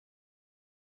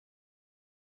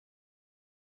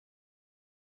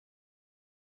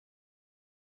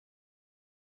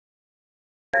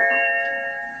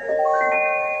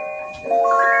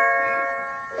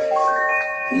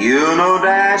You know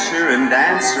Dasher and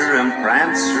Dancer and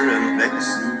Prancer and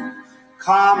Vixen,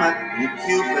 Comet and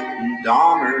Cupid and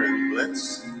Donner and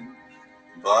Blitzen.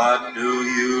 But do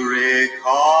you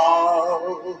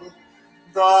recall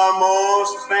the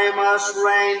most famous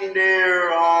reindeer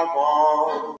of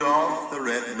all? Rudolph the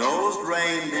red-nosed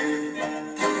reindeer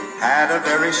had a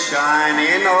very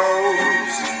shiny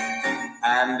nose,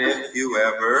 and if you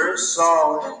ever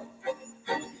saw it,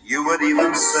 you would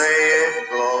even say it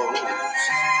glows.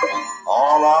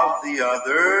 All of the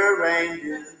other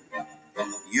reindeer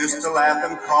used to laugh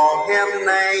and call him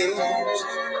names.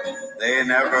 They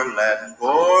never let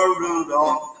poor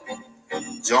Rudolph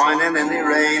join in any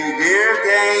reindeer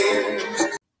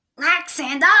games. Like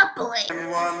Sandopoly.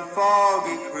 And one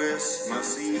foggy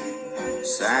Christmas Eve,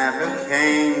 Santa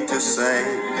came to say,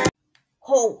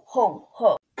 Ho, ho,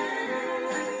 ho.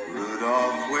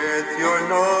 Rudolph, with your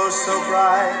nose so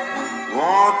bright,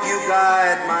 won't you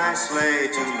guide my sleigh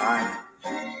tonight?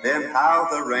 Then how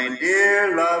the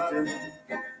reindeer loved him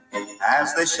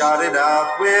as they shouted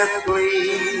out with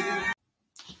glee.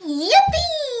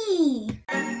 Yippee!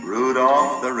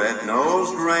 Rudolph the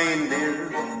red-nosed reindeer,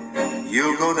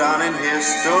 you'll go down in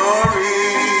history.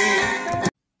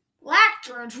 Like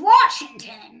George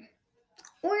Washington.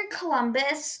 Or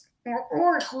Columbus.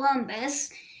 Or Columbus.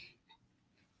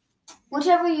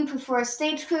 Whichever you prefer.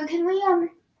 Stage crew, can we,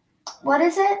 what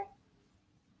is it?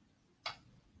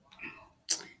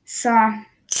 So,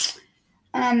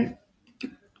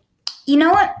 you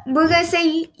know what? We're gonna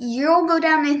say you'll go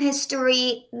down in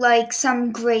history like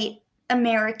some great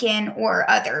American or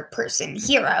other person,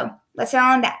 hero. Let's settle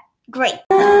on that. Great.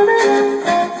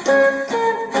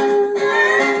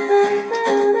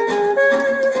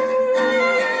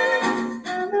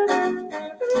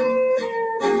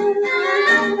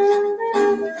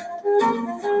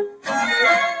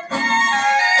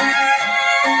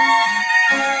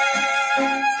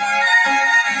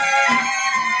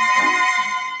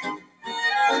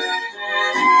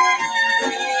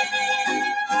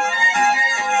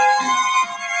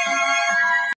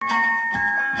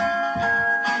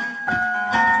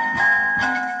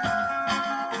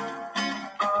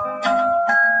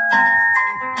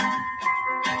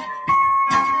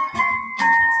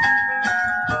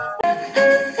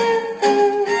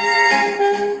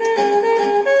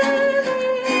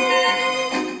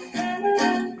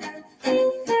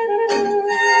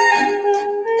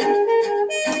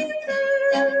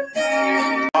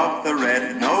 The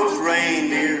red-nosed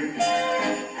reindeer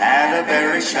had a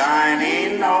very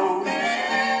shiny nose,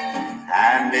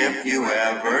 and if you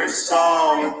ever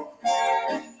saw it,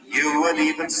 you would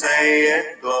even say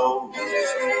it glows.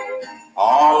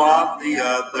 All of the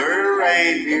other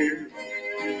reindeer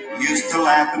used to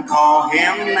laugh and call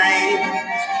him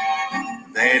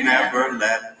names. They never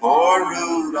let poor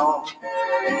Rudolph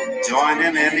join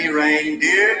in any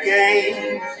reindeer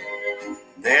games.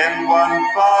 Then one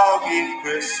foggy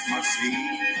Christmas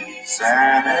Eve,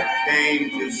 Santa came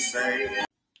to say,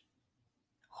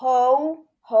 Ho,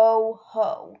 ho,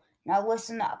 ho. Now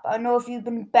listen up. I don't know if you've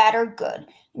been bad or good,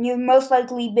 and you've most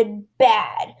likely been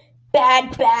bad.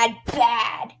 Bad, bad,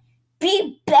 bad.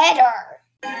 Be better.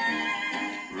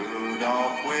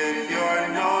 Rudolph, with your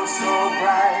nose so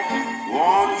bright,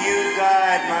 won't you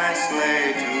guide my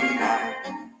sleigh tonight?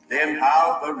 Then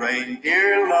how the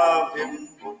reindeer loved him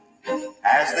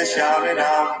as they shouted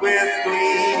out with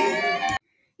glee.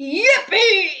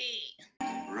 Yippee!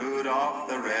 Rudolph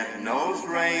the red-nosed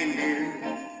reindeer,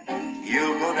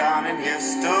 you'll go down in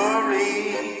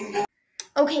history.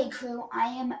 Okay, crew, I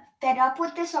am fed up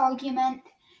with this argument.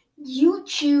 You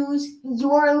choose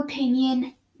your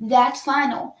opinion. That's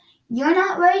final. You're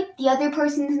not right. The other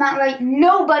person's not right.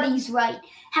 Nobody's right.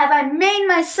 Have I made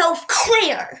myself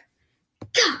clear?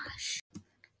 Gosh.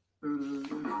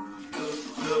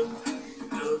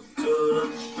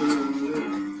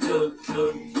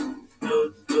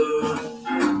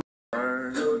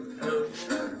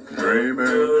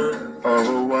 Dreaming of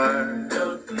a white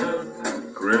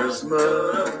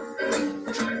Christmas,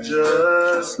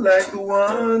 just like the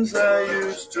ones I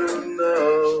used to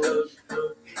know,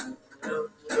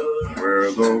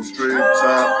 where those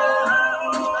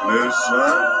treetops listen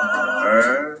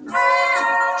and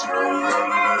children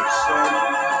listen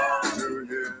to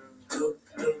hear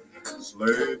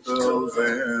sleigh bells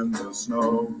in the snow.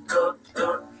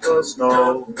 The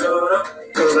snow,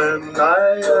 then I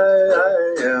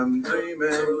am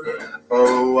dreaming of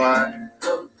a white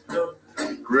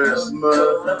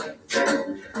Christmas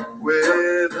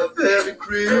with every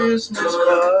Christmas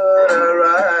card I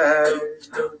write.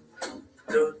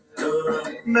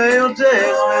 Mail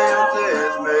days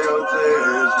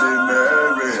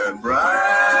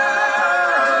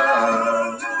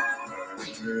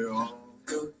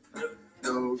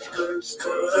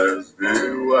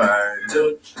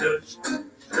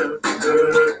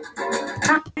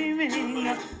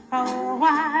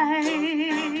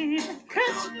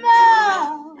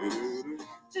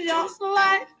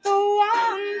like the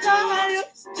ones I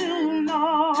used to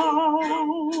know,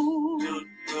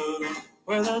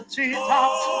 where the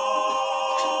treetops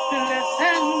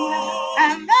listen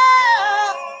and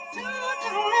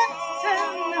listen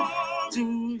to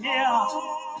hear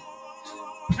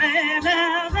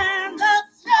better than the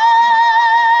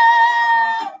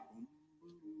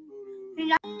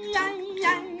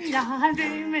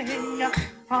dreaming of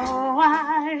a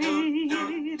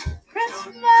white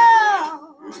Christmas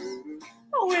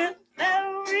with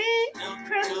every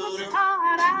Christmas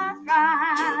card I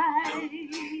write.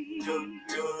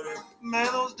 May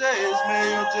those days, may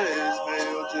your days, may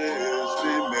your days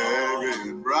be merry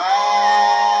and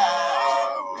bright.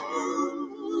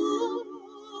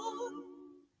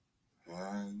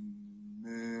 And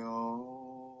may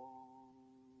all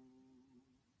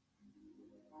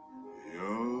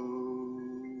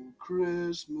your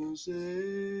Christmases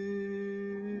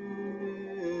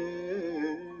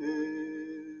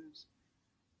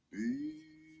be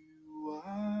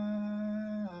white.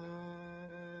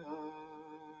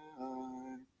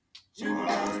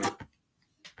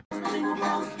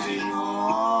 Walking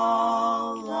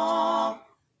all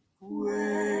the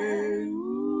way.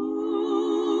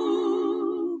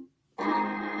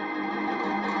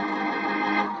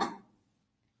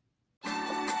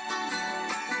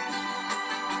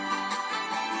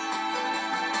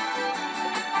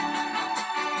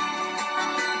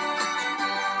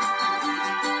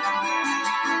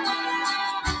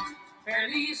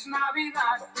 Feliz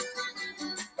Navidad,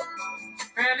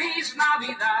 feliz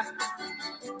Navidad,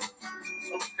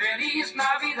 feliz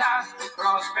Navidad,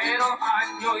 próspero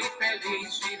año y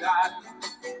felicidad.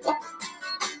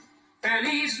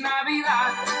 Feliz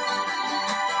Navidad,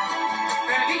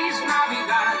 feliz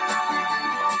Navidad,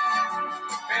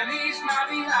 feliz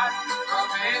Navidad,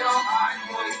 próspero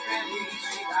año y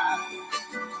felicidad.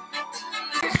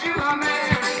 Wish you a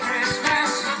Merry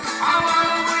Christmas. I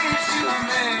wanna wish you a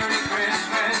Merry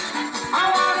Christmas. I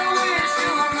wanna wish you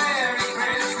a Merry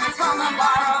Christmas from the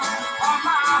bottom of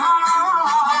my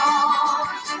heart.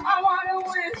 I wanna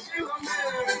wish you a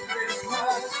Merry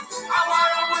Christmas. I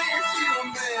wanna wish you a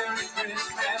Merry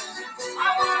Christmas. I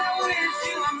wanna wish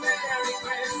you a Merry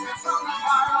Christmas from the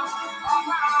bottom of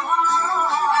my heart.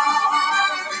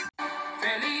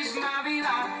 Feliz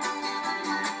Navidad.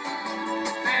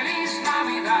 Feliz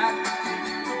Navidad,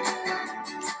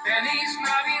 feliz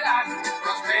Navidad,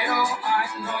 próspero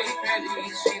año y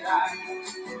felicidad.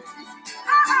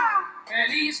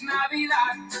 Feliz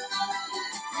Navidad,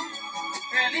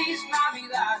 feliz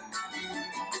Navidad,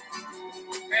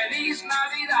 feliz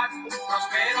Navidad,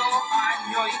 próspero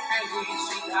año y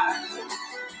felicidad.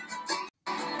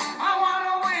 I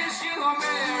wanna wish you a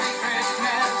Merry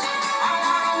Christmas. I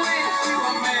wanna wish you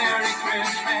a Merry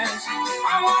Christmas.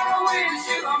 I wanna wish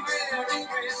you a Merry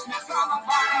Christmas from the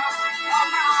bottom of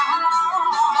my heart.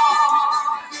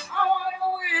 I wanna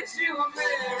wish you a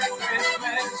Merry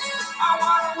Christmas. I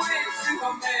wanna wish you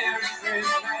a Merry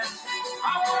Christmas.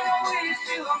 I wanna wish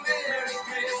you a Merry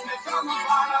Christmas from the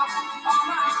bottom of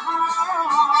my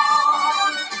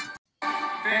heart.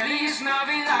 Feliz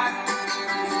Navidad.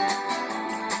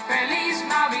 Feliz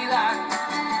Navidad,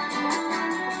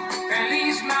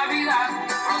 feliz Navidad,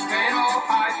 próspero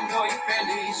año y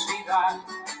felicidad.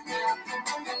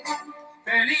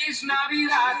 Feliz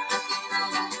Navidad,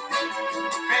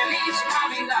 feliz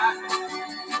Navidad,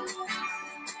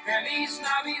 feliz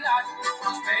Navidad,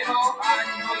 próspero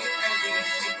año y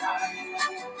felicidad.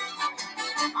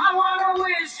 I wanna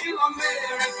wish you a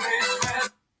Merry Christmas.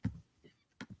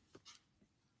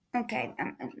 Okay,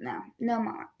 no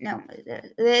more. No,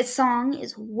 this song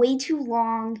is way too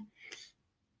long.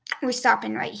 We're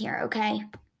stopping right here, okay?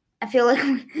 I feel like,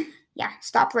 yeah,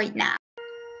 stop right now.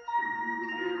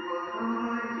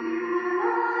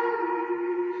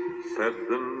 Said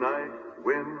the night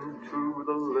wind to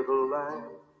the little lamb,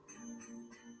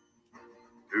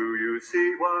 do you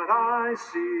see what I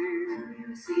see? Do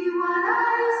you see what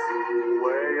I see?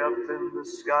 Way up in the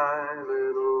sky,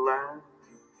 little lamb.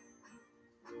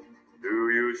 Do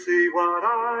you see what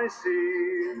I see?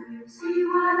 Do you see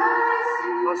what I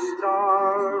see? A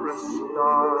star,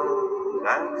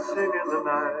 dancing in the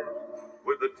night,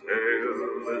 with a tail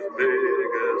as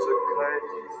big as a kite,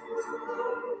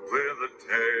 with a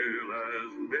tail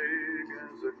as big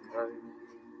as a kite.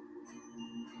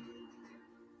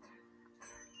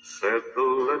 Said the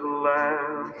little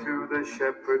lamb to the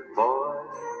shepherd boy,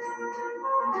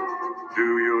 do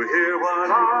you hear what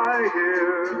I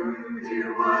hear? Do you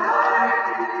hear what I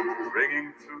hear? Ringing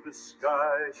through the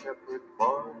sky, shepherd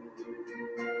boy.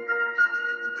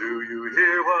 Do you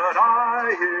hear what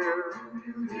I hear?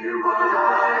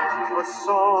 A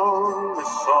song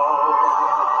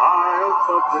high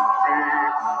above the tree,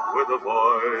 with a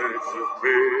voice as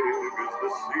big as the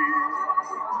sea,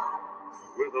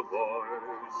 with a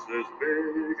voice as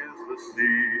big as the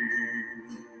sea.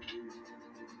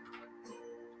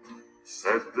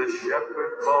 Said the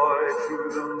shepherd boy to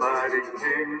the mighty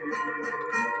king,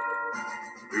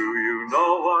 do you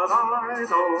know what I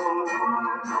know?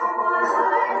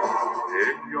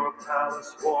 In your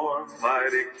palace warm,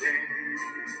 mighty king,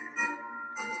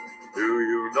 do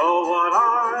you know what I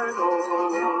know?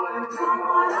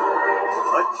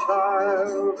 A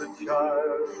child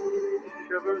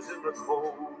shivers in the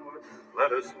cold.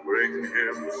 Let us bring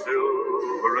him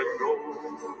silver and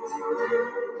gold.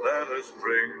 Let us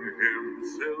bring him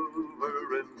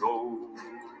silver and gold.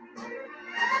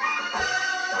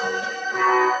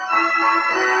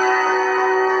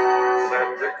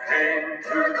 Said the king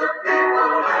to the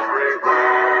people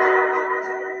everywhere,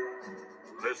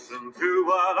 listen to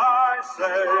what I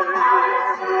say.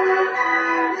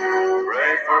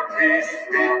 Pray for peace,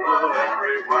 people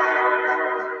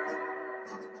everywhere.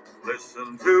 Listen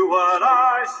to what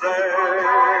I say.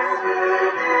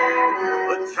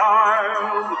 The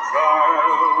child,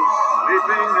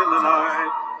 sleeping in the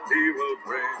night, he will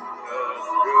bring us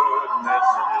goodness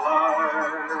and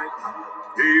light.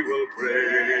 He will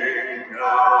bring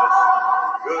us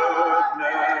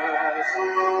goodness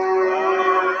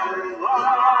and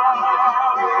light.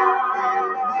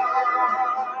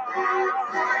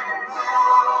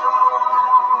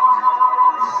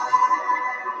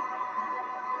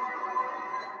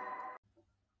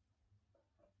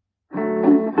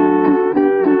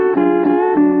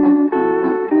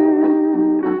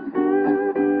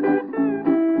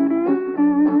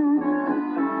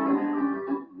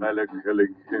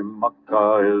 Melikilikimaka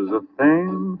is a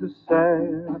thing to say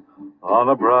on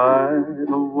a bright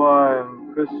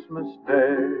Hawaiian Christmas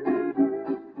day.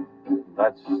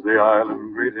 That's the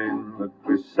island greeting that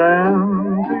we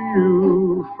send to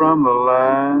you from the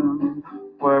land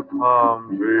where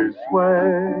palm trees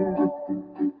sway.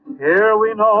 Here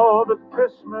we know that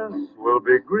Christmas will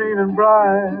be green and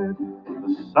bright,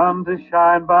 the sun to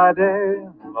shine by day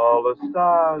and all the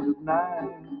stars at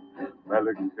night.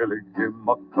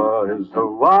 Melikilikimaka is a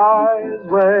wise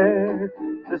way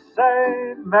to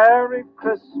say Merry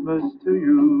Christmas to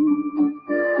you.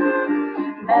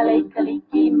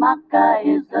 Melikilikimaka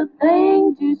is the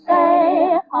thing to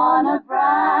say on a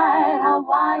bright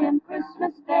Hawaiian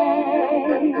Christmas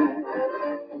day.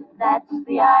 That's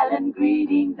the island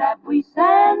greeting that we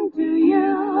send to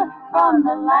you from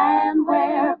the land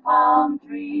where palm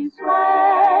trees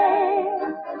sway.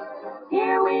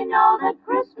 Here we know that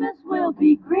Christmas will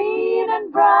be green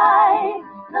and bright,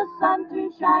 the sun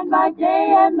to shine by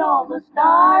day and all the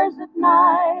stars at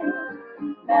night.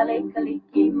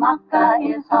 Melikilikimaka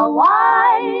is a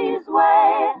wise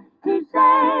way to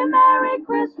say Merry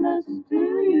Christmas to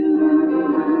you.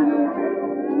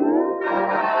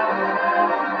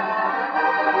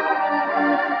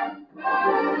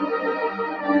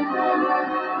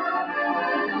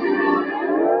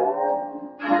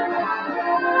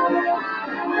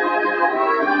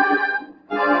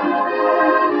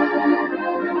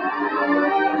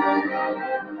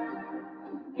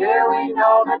 Here we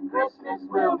know that Christmas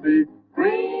will be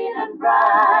green and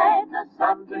bright, the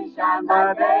sun to shine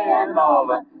by day and all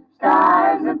the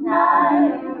stars at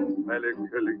night.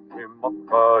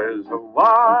 Melikilikimaka is a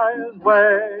wise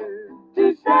way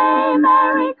to say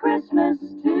Merry Christmas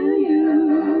to you.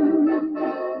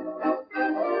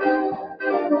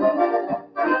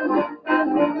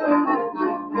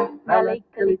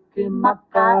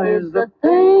 Melikilikimaka is the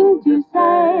thing to say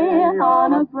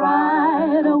on a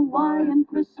bright Hawaiian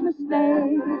Christmas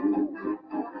day.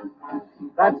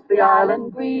 That's the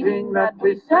island greeting that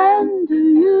we send to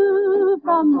you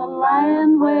from the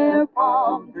land where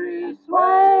palm trees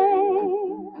sway.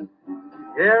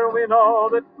 Here we know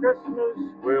that Christmas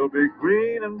will be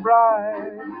green and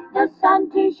bright, the sun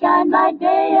to shine by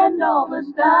day and all the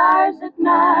stars at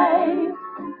night.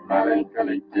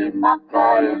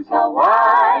 Melikilikimaka is a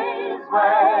wise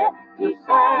way to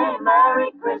say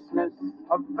Merry Christmas.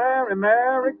 A very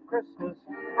Merry Christmas.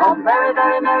 A very,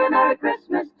 very Merry, Merry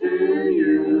Christmas to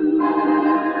you.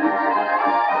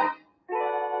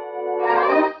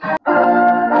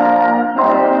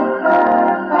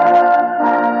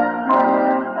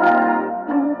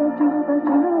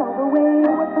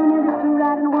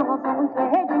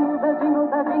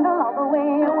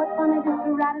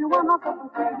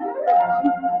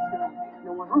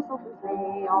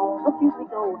 up we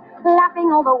go,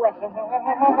 laughing all the way.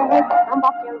 Come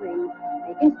up your ring,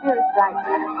 making spirits bright.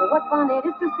 Oh, what fun it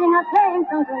is to sing a sleighing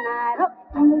song tonight. Oh,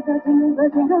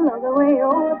 jingle all the way. Oh,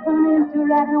 what fun it is to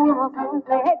ride in a one-horse open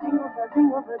sleigh. Hey,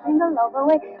 jingle all the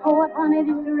way. Oh, what fun it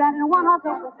is to ride in a one-horse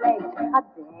open sleigh. A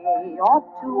day or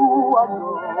two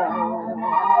ago,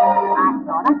 I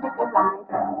thought I'd take a ride,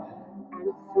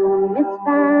 and soon Miss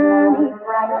Fanny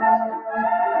Bright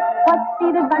was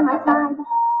seated by my side.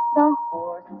 The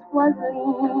horse was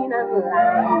lean and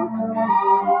lank.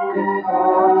 His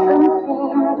fortune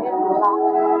seemed his lot.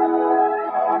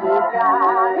 He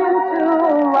got into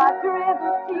a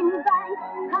drifting bank,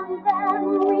 and then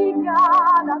we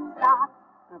got upset.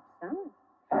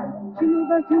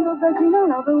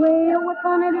 Jingle all the way. Oh, what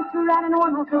fun it is to ride in a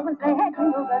one-horse open sleigh. Hey,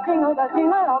 jingle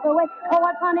all the way. Oh,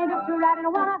 what fun it is to ride in a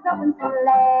one-horse open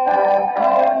sleigh.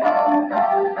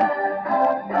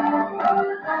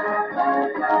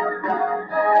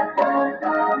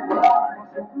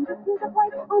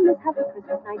 On this happy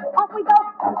Christmas night, off we go.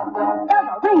 Bells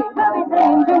are ringing, we'll be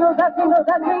singing. Jingle bells, jingle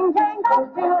bells, jingle bells,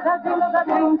 jingle bells, jingle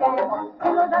bells,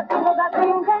 jingle bells, jingle bells,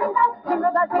 jingle bells,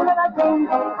 jingle bells, jingle bells, jingle bells, jingle bells,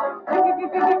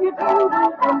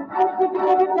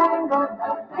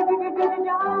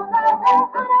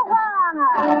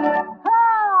 jingle.